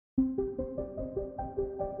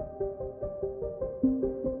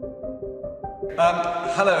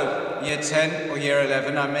Hello, Year 10 or Year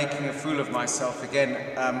 11. I'm making a fool of myself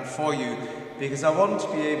again for you because I want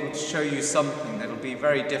to be able to show you something that'll be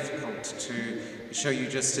very difficult to show you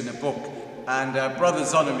just in a book. And Brother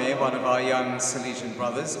Zonimir, one of our young Salesian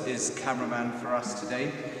brothers, is cameraman for us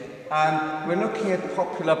today. And we're looking at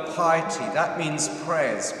popular piety. That means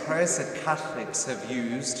prayers that Catholics have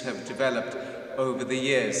used, have developed over the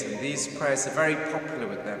years, and these prayers are very popular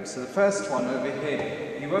with them. So the first one over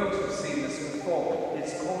here, you won't have seen this before.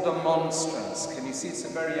 It's called a monstrance. Can you see? It's a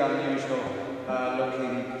very unusual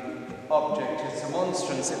looking object. It's a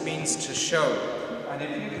monstrance. It means to show. And if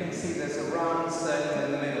you can see, there's a round circle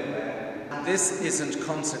in the middle there. And this isn't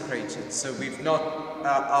consecrated, so we've not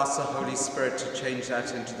asked the Holy Spirit to change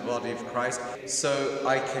that into the body of Christ. So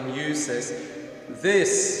I can use this.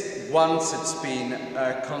 This, once it's been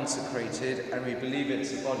consecrated, and we believe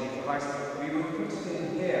it's the body of Christ, we will put it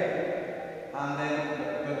in here, and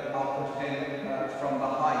then I'll put it in from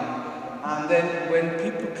behind. And then when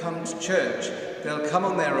people come to church, they'll come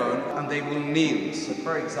on their own and they will kneel. So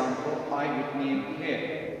for example, I would kneel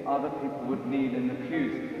here, other people would kneel in the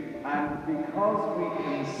pews. And because we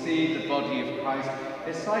can see the body of Christ,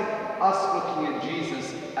 it's like us looking at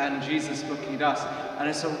Jesus and Jesus looking at us. And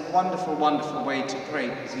it's a wonderful, wonderful way to pray,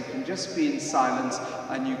 because you can just be in silence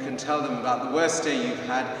and you can tell them about the worst day you've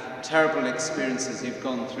had, terrible experiences you've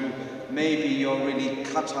gone through. Maybe you're really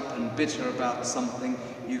cut up and bitter about something.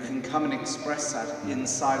 You can come and express that in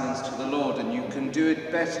silence to the Lord, and you can do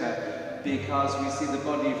it better because we see the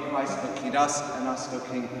body of Christ looking at us and us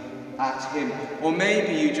looking at him. Or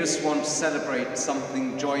maybe you just want to celebrate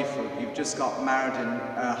something joyful. You've just got married, and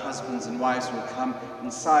husbands and wives will come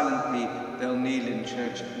and silently they'll kneel in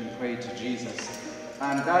church and pray to Jesus.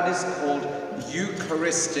 And that is called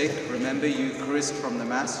Eucharistic, remember Eucharist from the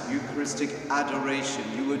Mass, Eucharistic adoration.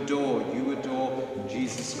 You adore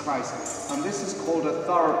Jesus Christ. And this is called a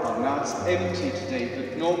thurible. Now it's empty today,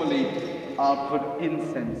 but normally I'll put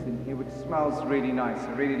incense in here, which smells really nice.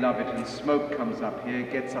 I really love it, and smoke comes up here,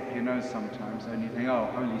 it gets up your nose sometimes, and you think, oh,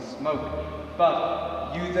 holy smoke.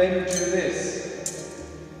 But you then do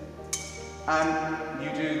this, and you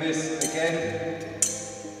do this again,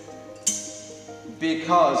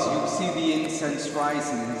 because you'll see the incense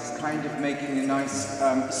rising, and it's kind of making a nice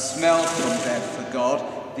smell from there for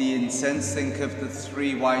God. The incense, think of the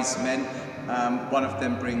three wise men. One of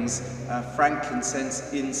them brings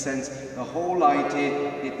frankincense, incense. The whole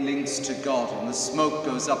idea, it links to God, and the smoke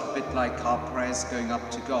goes up a bit like our prayers going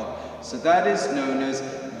up to God. So that is known as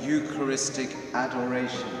Eucharistic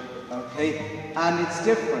adoration. Okay? And it's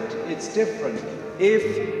different. It's different.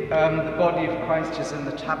 If the body of Christ is in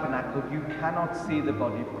the tabernacle, you cannot see the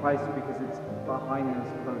body of Christ because it's behind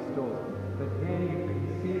those closed doors. But here you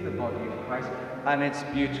can see the body of Christ, and it's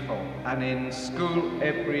beautiful. And in school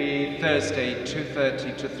every Thursday,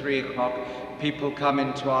 2:30 to 3 o'clock, people come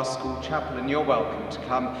into our school chapel, and you're welcome to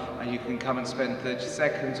come, and you can come and spend 30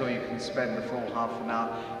 seconds, or you can spend the full half an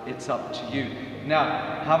hour. It's up to you.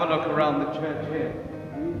 Now, have a look around the church here.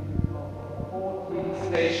 We've got 14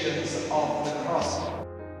 stations of the cross.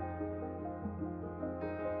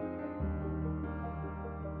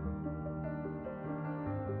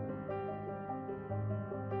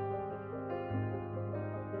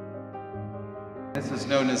 This is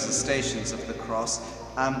known as the Stations of the Cross,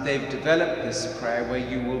 and they've developed this prayer where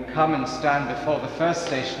you will come and stand before the first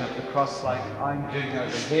station of the cross like I'm doing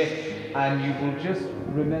over here, and you will just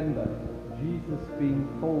remember Jesus being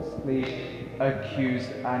falsely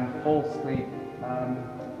accused and falsely,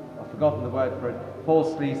 I've forgotten the word for it,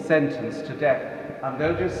 falsely sentenced to death. And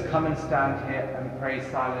they'll just come and stand here and pray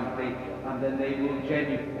silently, and then they will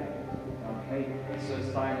genuflect, okay?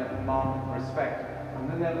 So silent mark of respect. And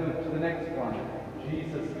then they'll move to the next one.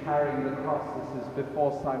 Jesus carrying the cross. This is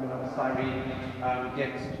before Simon of Cyrene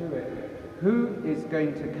gets to it. Who is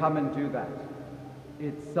going to come and do that?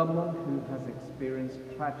 It's someone who has experienced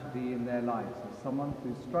tragedy in their lives, or someone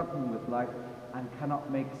who's struggling with life and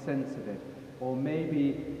cannot make sense of it. Or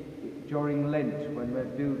maybe during Lent, when we're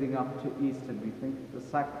building up to Easter, we think of the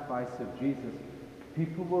sacrifice of Jesus.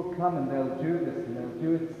 People will come and they'll do this, and they'll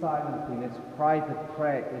do it silently, and it's private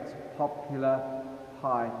prayer, it's popular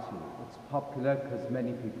piety. It's popular because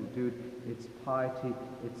many people do it. It's piety.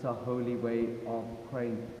 It's a holy way of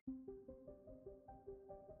praying.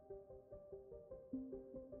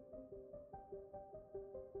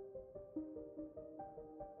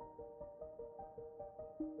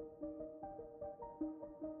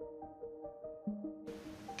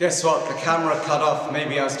 Guess what? The camera cut off.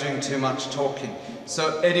 Maybe I was doing too much talking.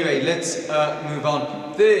 So anyway, let's move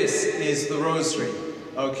on. This is the rosary.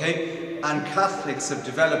 Okay, and Catholics have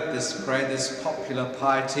developed this prayer, this popular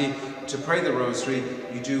piety, to pray the rosary.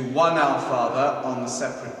 You do 1 Our Father on the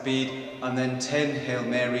separate bead, and then 10 Hail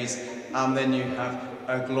Marys, and then you have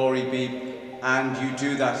a Glory bead, and you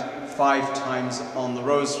do that 5 times on the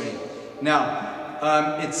rosary.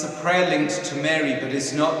 Now, it's a prayer linked to Mary, but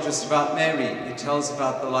it's not just about Mary. It tells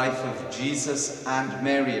about the life of Jesus and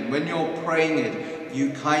Mary, and when you're praying it,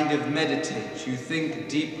 you kind of meditate, you think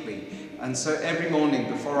deeply. And so every morning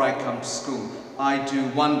before I come to school, I do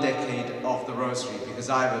 1 decade of the rosary,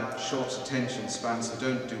 because I have a short attention span, so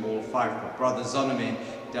don't do all 5, but Brother Zonome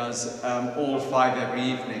does all 5 every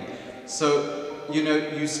evening. So, you know,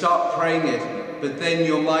 you start praying it, but then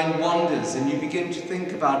your mind wanders and you begin to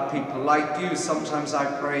think about people like you. Sometimes I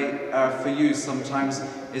pray for you, sometimes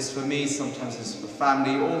it's for me, sometimes it's for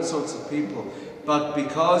family, all sorts of people. But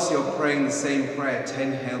because you're praying the same prayer,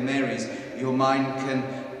 10 Hail Marys, your mind can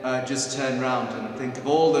just turn around and think of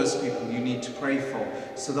all those people you need to pray for.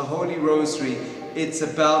 So the Holy Rosary, it's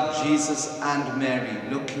about Jesus and Mary,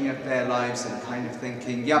 looking at their lives and kind of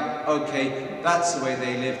thinking, yep, okay, that's the way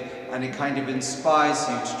they lived, and it kind of inspires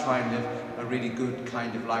you to try and live a really good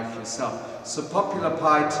kind of life yourself. So popular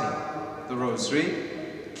piety, the Rosary,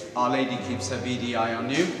 Our Lady keeps her beady eye on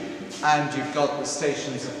you, and you've got the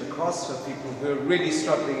Stations of the Cross for people who are really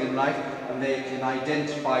struggling in life and they can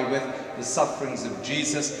identify with the sufferings of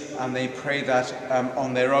Jesus, and they pray that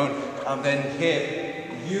on their own. And then here,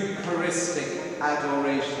 Eucharistic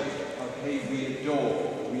adoration. Okay, we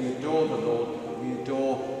adore the Lord, we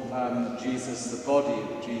adore Jesus, the body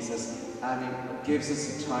of Jesus, and it gives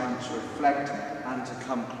us a time to reflect and to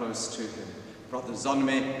come close to him. Brother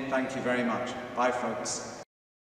Zonome, thank you very much. Bye, folks.